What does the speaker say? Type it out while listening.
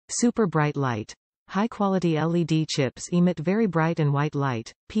Super bright light. High-quality LED chips emit very bright and white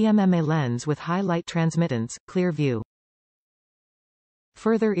light. PMMA lens with high light transmittance, clear view.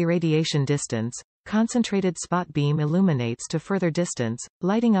 Further irradiation distance. Concentrated spot beam illuminates to further distance,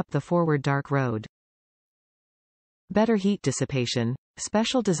 lighting up the forward dark road. Better heat dissipation.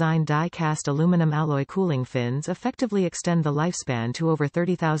 Special design die-cast aluminum alloy cooling fins effectively extend the lifespan to over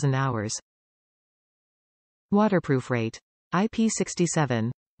 30,000 hours. Waterproof rate.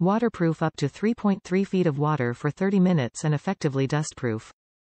 IP67. Waterproof up to 3.3 feet of water for 30 minutes and effectively dustproof.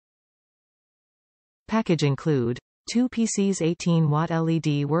 Package include 2PCS 18W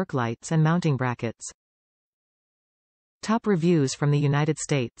LED work lights and mounting brackets. Top reviews from the United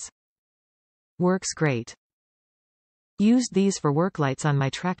States. Works great. Used these for work lights on my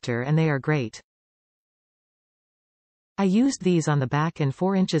tractor and they are great. I used these on the back and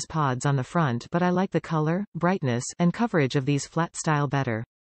 4 inches pods on the front, but I like the color, brightness, and coverage of these flat style better.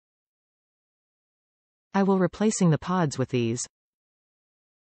 I will replacing the pods with these.